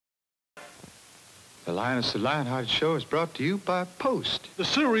The Linus the Lionheart Show is brought to you by Post. The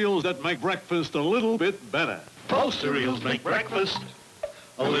cereals that make breakfast a little bit better. Post cereals make breakfast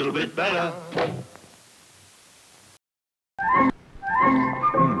a little bit better.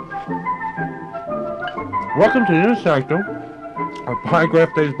 Welcome to the Inner Sanctum of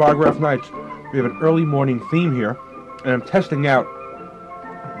Biograph Days Biograph Nights. We have an early morning theme here, and I'm testing out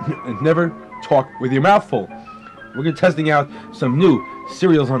never talk with your mouth full. We're going to be testing out some new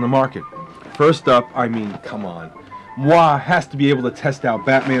cereals on the market. First up, I mean, come on. Moi has to be able to test out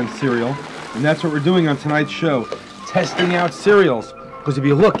Batman cereal, and that's what we're doing on tonight's show, testing out cereals. Because if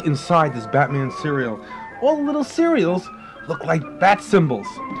you look inside this Batman cereal, all the little cereals look like bat symbols.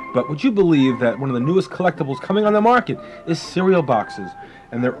 But would you believe that one of the newest collectibles coming on the market is cereal boxes?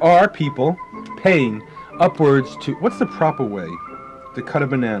 And there are people paying upwards to, what's the proper way to cut a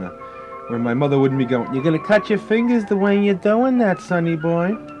banana? Where my mother wouldn't be going, you're going to cut your fingers the way you're doing that, sonny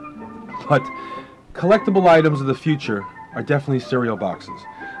boy. But collectible items of the future are definitely cereal boxes.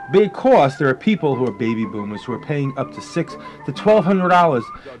 Because there are people who are baby boomers who are paying up to $600 to $1,200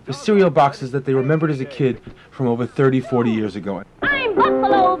 for cereal boxes that they remembered as a kid from over 30, 40 years ago. I'm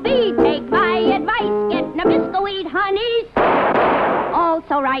Buffalo B, take my advice, get Nabisco, eat honeys,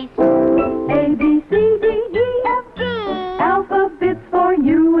 also rice. A, B, C, D, E, F, G. Alphabets for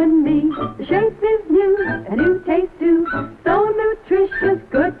you and me. The shape is new, a new taste too. So nutritious,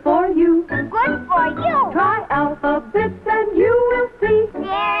 good for you. Good for you. Try alphabets and you will see. They're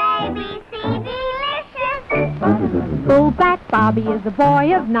A, B, C, delicious. Fullback Bobby is a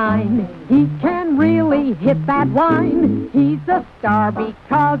boy of 9. He can really hit that wine. He's a star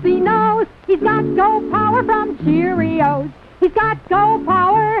because he knows he's got go power from Cheerios. He's got go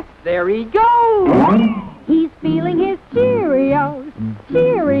power. There he goes. He's feeling his Cheerios,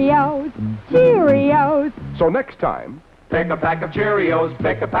 Cheerios, Cheerios. So next time, Pick a pack of Cheerios,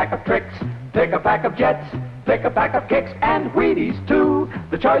 pick a pack of Tricks, pick a pack of Jets, pick a pack of Kicks and Wheaties too.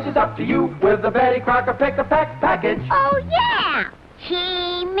 The choice is up to you with the Betty Crocker Pick a Pack package. Oh, yeah.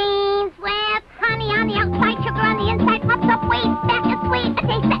 She means with honey on the outside, sugar on the inside, pops up way back and sweet. A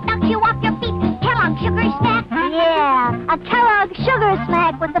taste that knocks you off your feet. Kellogg Sugar Smack. Yeah, a Kellogg Sugar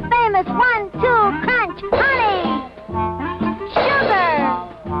Smack with the famous 1-2 crunch honey. Sugar.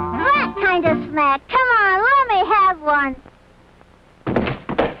 That kind of smack. Come on, let me have one.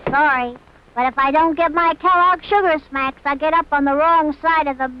 Sorry, but if I don't get my Kellogg Sugar Smacks, I get up on the wrong side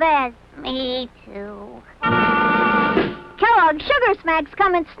of the bed. Me too. Kellogg Sugar Smacks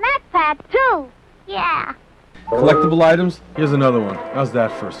come in snack pack, too. Yeah. Collectible items, here's another one. How's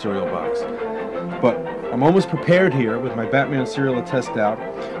that for a cereal box? But I'm almost prepared here with my Batman cereal to test out.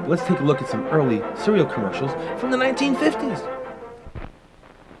 But let's take a look at some early cereal commercials from the 1950s.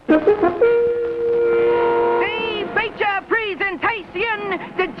 The feature presentation,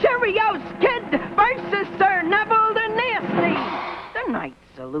 the Cheerios Kid versus Sir Neville the Nasty. The knights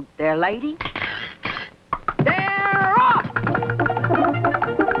salute their lady. They're off!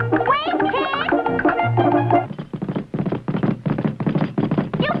 Wait, kid!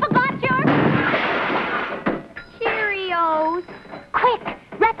 You forgot your Cheerios. Quick,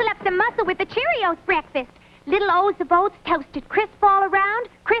 rustle up some muscle with the Cheerios breakfast. Little O's of oats toasted crisp all around,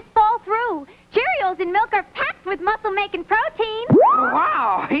 crisp all through. Cheerios and milk are packed with muscle-making protein.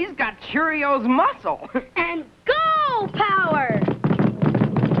 Wow, he's got Cheerios muscle. And go power!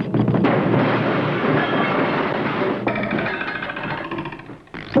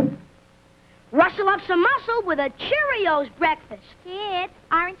 Rustle up some muscle with a Cheerios breakfast. Kid,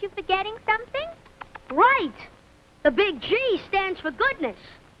 aren't you forgetting something? Right. The big G stands for goodness.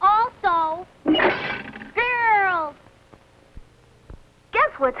 Also, girls.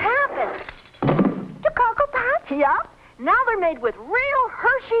 Guess what's happened? The Cocoa Pops? Yup. Now they're made with real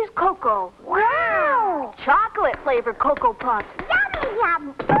Hershey's cocoa. Wow. Chocolate-flavored Cocoa Puffs. Yummy,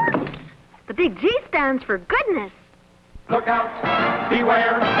 yum. The big G stands for goodness. Look out,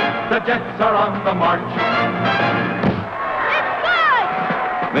 beware, the Jets are on the march.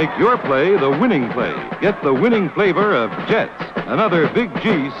 Make your play the winning play. Get the winning flavor of Jets, another Big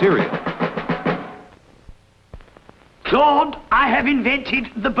G cereal. Claude, I have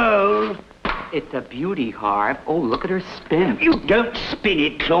invented the bowl. It's a beauty, Harv. Oh, look at her spin. You don't spin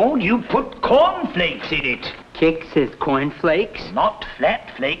it, Claude. You put cornflakes in it. Kix is cornflakes? Not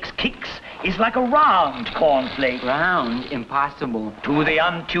flat flakes. Kix is like a round cornflake. Round? Impossible. To the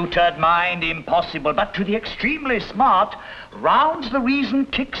untutored mind, impossible. But to the extremely smart, round's the reason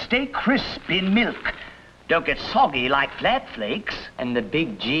Kix stay crisp in milk. Don't get soggy like flat flakes. And the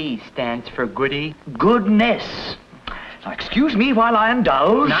big G stands for goody? Goodness. Now, excuse me while I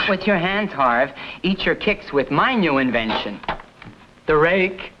indulge. Not with your hands, Harv. Eat your Kix with my new invention. The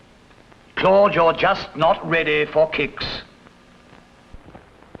rake. Claude, you're just not ready for kicks.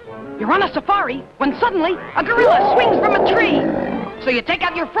 You're on a safari when suddenly a gorilla swings from a tree. So you take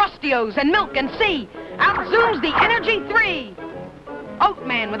out your Frostios and milk and see. Out zooms the Energy 3. Oat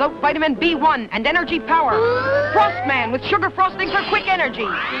Man with oat vitamin B1 and energy power. Frost Man with sugar frosting for quick energy.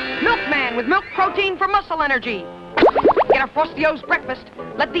 Milk Man with milk protein for muscle energy. Get a Frostios breakfast.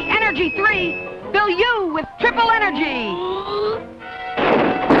 Let the Energy 3 fill you with triple energy.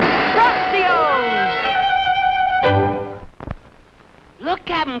 Frostios! Look,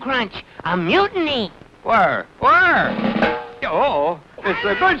 Captain Crunch, a mutiny. Where? Oh, it's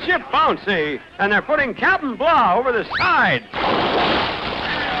the good ship Bouncy, and they're putting Captain Blah over the side.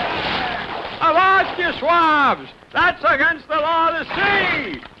 Avast, you swabs! That's against the law of the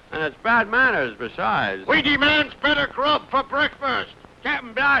sea! And it's bad manners, besides. We demand better grub for breakfast.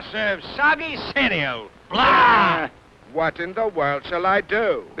 Captain Blah serves soggy cereal. Blah! What in the world shall I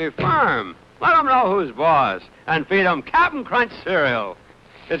do? Be firm. Let 'em know who's boss, and feed 'em Captain Crunch cereal.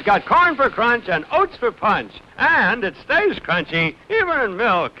 It's got corn for crunch and oats for punch, and it stays crunchy, even in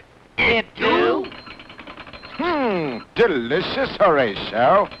milk. It do? Delicious,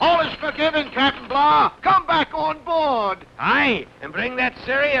 Horatio. All is forgiven, Captain Blah. Come back on board. Aye, and bring that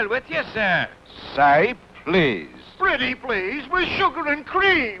cereal with you, sir. Say, please. Pretty please, with sugar and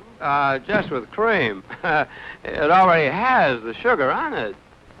cream. Just with cream. It already has the sugar on it.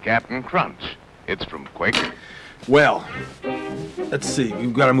 Captain Crunch. It's from Quaker. Well, let's see.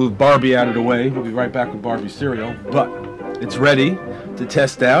 We've got to move Barbie out of the way. We'll be right back with Barbie's cereal. But it's ready to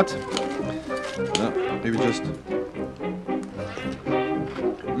test out. Maybe just...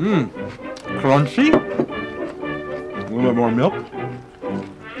 crunchy. A little bit more milk.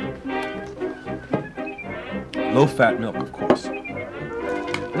 Low-fat milk, of course.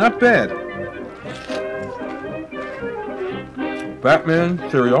 Not bad. Batman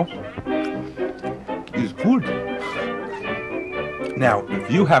cereal is good. Now, if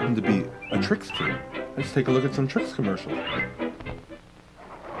you happen to be a trickster, let's take a look at some Trix commercials.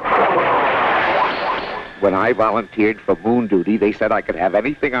 When I volunteered for moon duty, they said I could have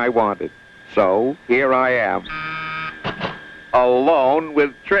anything I wanted. So, here I am. Alone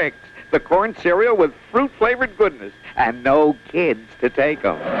with Trix, the corn cereal with fruit-flavored goodness, and no kids to take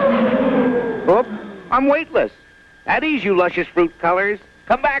them. Oop, I'm weightless. At ease, you luscious fruit colors.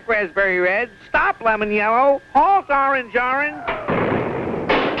 Come back, raspberry red. Stop, lemon yellow. Halt, orange.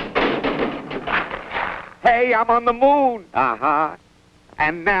 Hey, I'm on the moon. Uh-huh.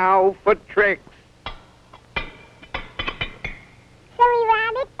 And now for Trix. Silly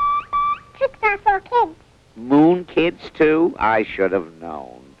rabbit. Tricks are for kids. Moon kids, too? I should have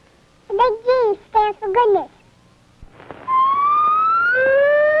known. The big G stands for goodness.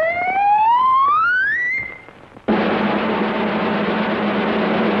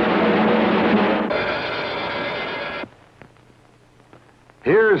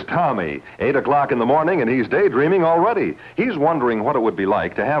 Here's Tommy, 8 o'clock in the morning, and he's daydreaming already. He's wondering what it would be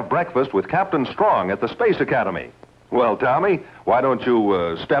like to have breakfast with Captain Strong at the Space Academy. Well, Tommy, why don't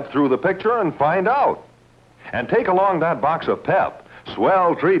you step through the picture and find out? And take along that box of Pep.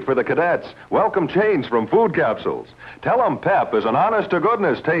 Swell treat for the cadets. Welcome change from food capsules. Tell them Pep is an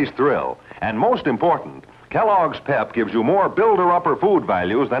honest-to-goodness taste thrill. And most important, Kellogg's Pep gives you more builder-upper food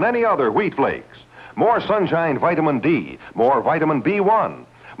values than any other wheat flakes. More sunshine vitamin D, more vitamin B1,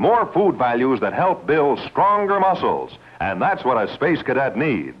 more food values that help build stronger muscles. And that's what a space cadet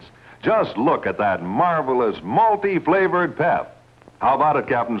needs. Just look at that marvelous multi-flavored Pep. How about it,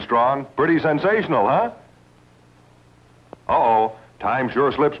 Captain Strong? Pretty sensational, huh? Uh-oh, time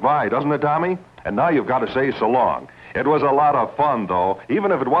sure slips by, doesn't it, Tommy? And now you've got to say so long. It was a lot of fun, though,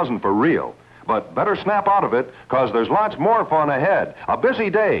 even if it wasn't for real. But better snap out of it, because there's lots more fun ahead. A busy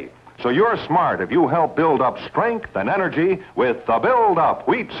day. So you're smart if you help build up strength and energy with the Build Up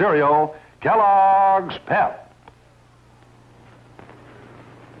Wheat Cereal, Kellogg's Pep.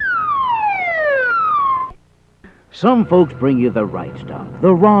 Some folks bring you the right stuff,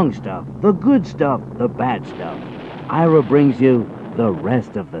 the wrong stuff, the good stuff, the bad stuff. Ira brings you the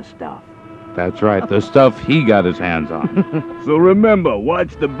rest of the stuff. That's right, the stuff he got his hands on. So remember,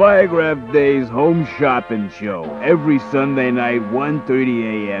 watch the Biograph Days Home Shopping Show every Sunday night,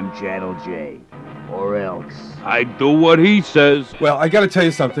 1:30 a.m. Channel J. Or else. I do what he says. Well, I gotta tell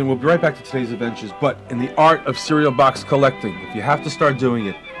you something. We'll be right back to today's adventures, but in the art of cereal box collecting, if you have to start doing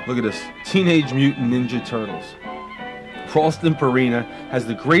it, look at this. Teenage Mutant Ninja Turtles. Ralston Purina has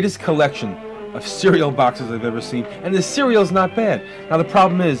the greatest collection of cereal boxes I've ever seen, and the cereal's not bad. Now the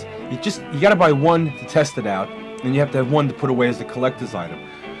problem is, you gotta buy one to test it out, and you have to have one to put away as a collector's item.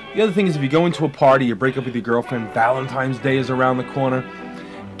 The other thing is, if you go into a party, you break up with your girlfriend, Valentine's Day is around the corner,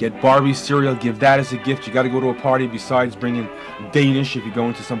 Get Barbie cereal, give that as a gift. You got to go to a party besides bringing Danish if you're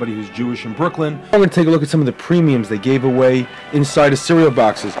going to somebody who's Jewish in Brooklyn. I'm going to take a look at some of the premiums they gave away inside the cereal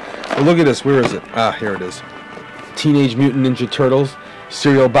boxes. Well, look at this. Where is it? Ah, here it is. Teenage Mutant Ninja Turtles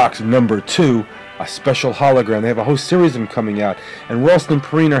cereal box number 2. A special hologram. They have a whole series of them coming out. And Ralston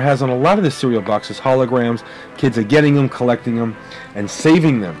Purina has on a lot of the cereal boxes holograms. Kids are getting them, collecting them, and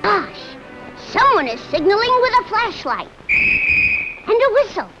saving them. Gosh, someone is signaling with a flashlight. And a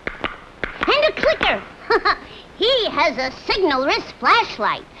whistle. And a clicker. He has a signal wrist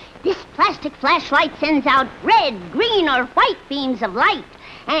flashlight. This plastic flashlight sends out red, green, or white beams of light.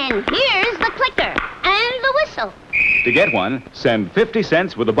 And here's the clicker and the whistle. To get one, send 50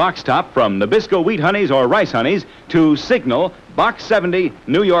 cents with a box top from Nabisco Wheat Honeys or Rice Honeys to Signal, Box 70,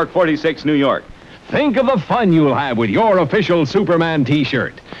 New York 46, New York. Think of the fun you'll have with your official Superman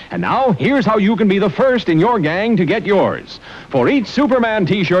T-shirt. And now, here's how you can be the first in your gang to get yours. For each Superman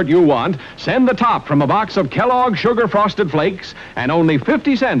T-shirt you want, send the top from a box of Kellogg's Sugar Frosted Flakes and only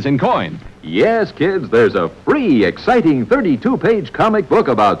 50 cents in coin. Yes, kids, there's a free, exciting 32-page comic book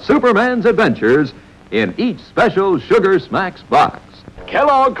about Superman's adventures in each special Sugar Smacks box.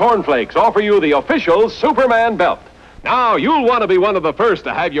 Kellogg Corn Flakes offer you the official Superman belt. Now, you'll want to be one of the first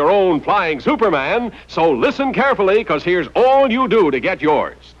to have your own flying Superman, so listen carefully, because here's all you do to get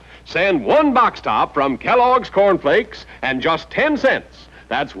yours. Send one box top from Kellogg's Corn Flakes and just 10 cents.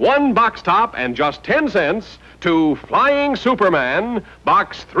 That's one box top and just 10 cents to Flying Superman,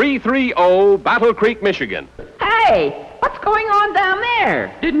 Box 330, Battle Creek, Michigan. Hey, what's going on down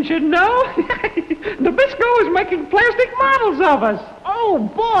there? Didn't you know? Nabisco is making plastic models of us. Oh,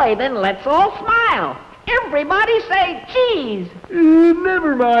 boy, then let's all smile. Everybody say cheese.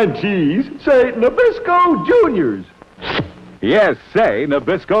 Never mind cheese. Say Nabisco Juniors. Yes, say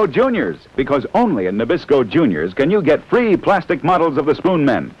Nabisco Juniors, because only in Nabisco Juniors can you get free plastic models of the Spoon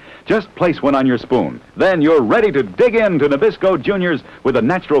Men. Just place one on your spoon. Then you're ready to dig into Nabisco Juniors with the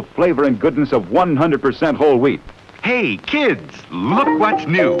natural flavor and goodness of 100% whole wheat. Hey, kids, look what's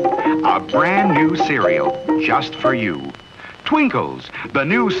new. A brand new cereal just for you. Twinkles, the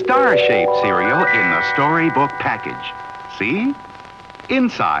new star-shaped cereal in the storybook package. See?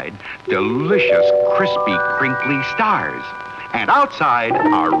 Inside, delicious, crispy, crinkly stars. And outside,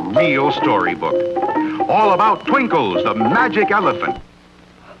 a real storybook. All about Twinkles, the magic elephant.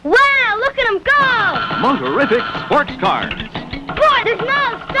 Wow, look at him go! Motorific sports cars. Boy, there's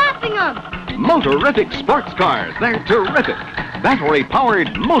no stopping them! Motorific sports cars. They're terrific. Battery-powered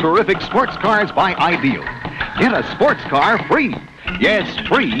Motorific sports cars by Ideal. Get a sports car free. Yes,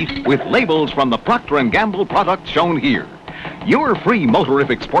 free, with labels from the Procter & Gamble products shown here. Your free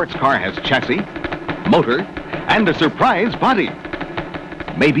Motorific sports car has chassis, motor, and a surprise body.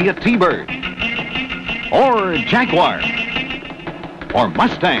 Maybe a T-Bird, or Jaguar, or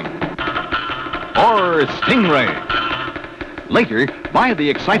Mustang, or Stingray. Later, buy the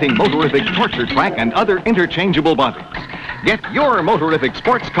exciting Motorific Torture Track and other interchangeable bodies. Get your Motorific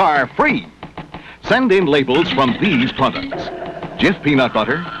sports car free. Send in labels from these products: Jif Peanut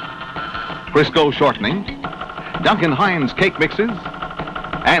Butter, Crisco Shortening, Duncan Hines Cake Mixes,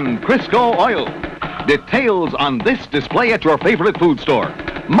 and Crisco Oil. Details on this display at your favorite food store.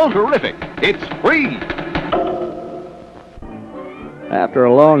 Motorific, it's free. After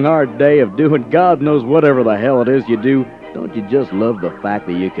a long, hard day of doing God knows whatever the hell it is you do, don't you just love the fact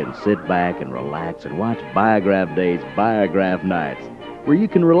that you can sit back and relax and watch Biograph Days Biograph Nights, where you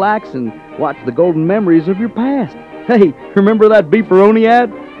can relax and watch the golden memories of your past? Hey, remember that beefaroni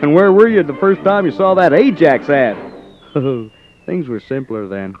ad? And where were you the first time you saw that Ajax ad? Oh, things were simpler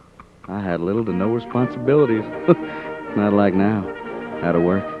then. I had little to no responsibilities. Not like now. Out of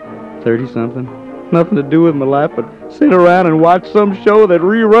work, 30-something. Nothing to do with my life but sit around and watch some show that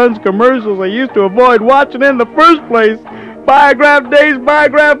reruns commercials I used to avoid watching in the first place. Biograph Days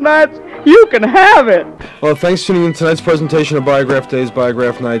Biograph Nights, you can have it! Well, thanks for tuning in to tonight's presentation of Biograph Days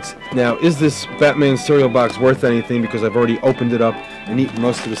Biograph Nights. Now, is this Batman cereal box worth anything because I've already opened it up and eaten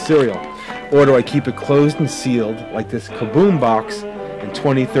most of the cereal? Or do I keep it closed and sealed like this Kaboom box, and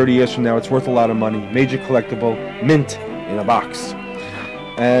 20, 30 years from now it's worth a lot of money, major collectible, mint in a box?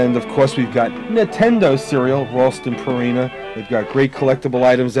 And of course we've got Nintendo cereal, Ralston Purina. They've got great collectible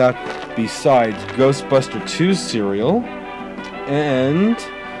items out besides Ghostbuster 2 cereal. And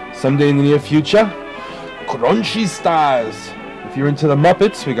someday in the near future, Crunchy Stars. If you're into the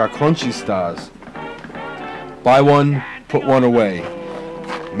Muppets, we got Crunchy Stars. Buy one, put one away.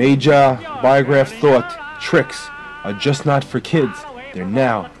 Major Biograph thought tricks are just not for kids. They're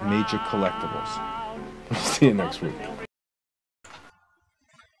now major collectibles. See you next week.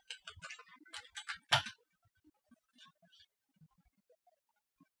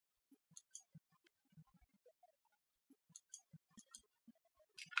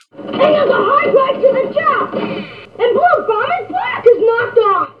 there's a hard drive to the top. And Blue Bomber's block is knocked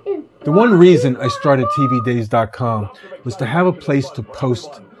off. The one reason I started TVDays.com was to have a place to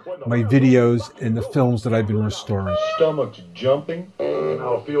post my videos and the films that I've been restoring. Stomach's jumping, and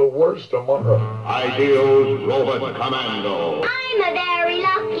I'll feel worse tomorrow. Ideal Robot Commando. I'm a very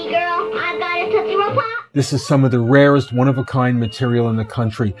lucky girl. I've got a Tootsie Roll Pop. This is some of the rarest one-of-a-kind material in the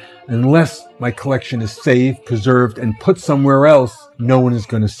country. Unless my collection is saved, preserved, and put somewhere else, no one is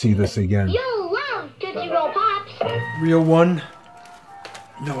going to see this again. You'll love Tootsie Roll Pops. Real one?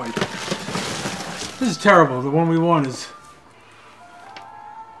 No, I don't. This is terrible. The one we want is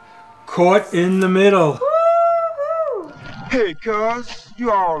Caught in the Middle. Hey, cuz,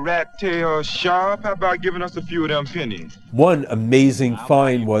 you all rat tail sharp. How about giving us a few of them pennies? One amazing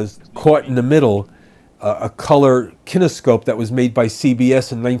find was Caught in the Middle, a color kinescope that was made by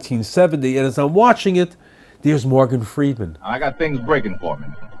CBS in 1970. And as I'm watching it, there's Morgan Freeman. I got things breaking for me.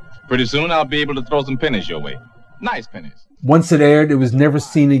 Pretty soon I'll be able to throw some pennies your way. Nice pennies. Once it aired, it was never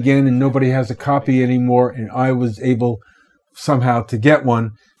seen again, and nobody has a copy anymore, and I was able somehow to get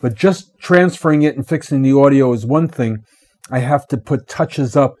one. But just transferring it and fixing the audio is one thing. I have to put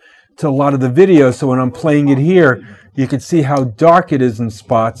touches up to a lot of the video, so when I'm playing it here, you can see how dark it is in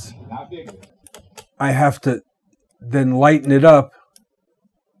spots. I have to then lighten it up,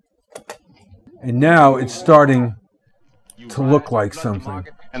 and now it's starting to look like something.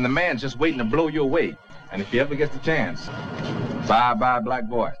 And the man's just waiting to blow you away. And if he ever gets the chance, bye-bye, black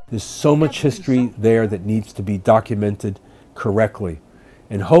boy. There's so much history there that needs to be documented correctly.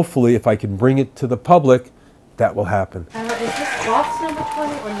 And hopefully, if I can bring it to the public, that will happen. Is this box number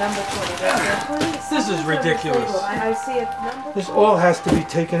 20 or number 20? This is ridiculous. I see it number. This all has to be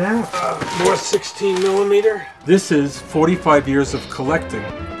taken out. More 16 millimeter. This is 45 years of collecting.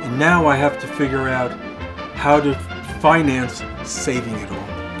 And now I have to figure out how to finance saving it all.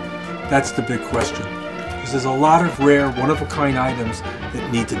 That's the big question. Because there's a lot of rare, one-of-a-kind items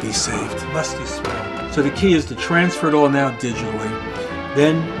that need to be saved. Musty smell. So the key is to transfer it all now digitally,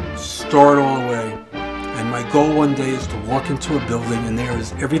 then store it all away. And my goal one day is to walk into a building and there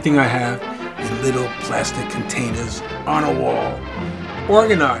is everything I have in little plastic containers on a wall,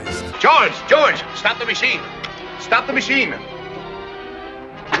 organized. George, stop the machine. Stop the machine.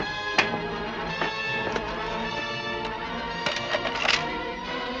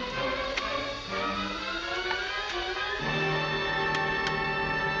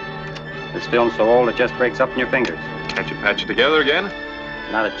 This film's so old it just breaks up in your fingers. Can't you patch it together again?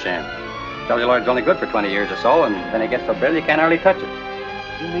 Not a chance. Celluloid's only good for 20 years or so, and then it gets so brittle you can't hardly touch it.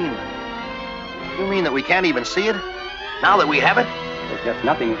 You mean that we can't even see it? Now that we have it? There's just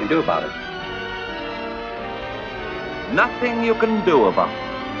nothing you can do about it. Nothing you can do about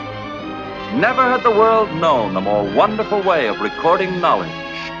it. Never had the world known a more wonderful way of recording knowledge.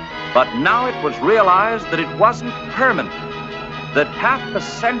 But now it was realized that it wasn't permanent, that half a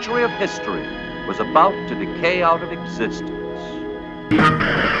century of history was about to decay out of existence.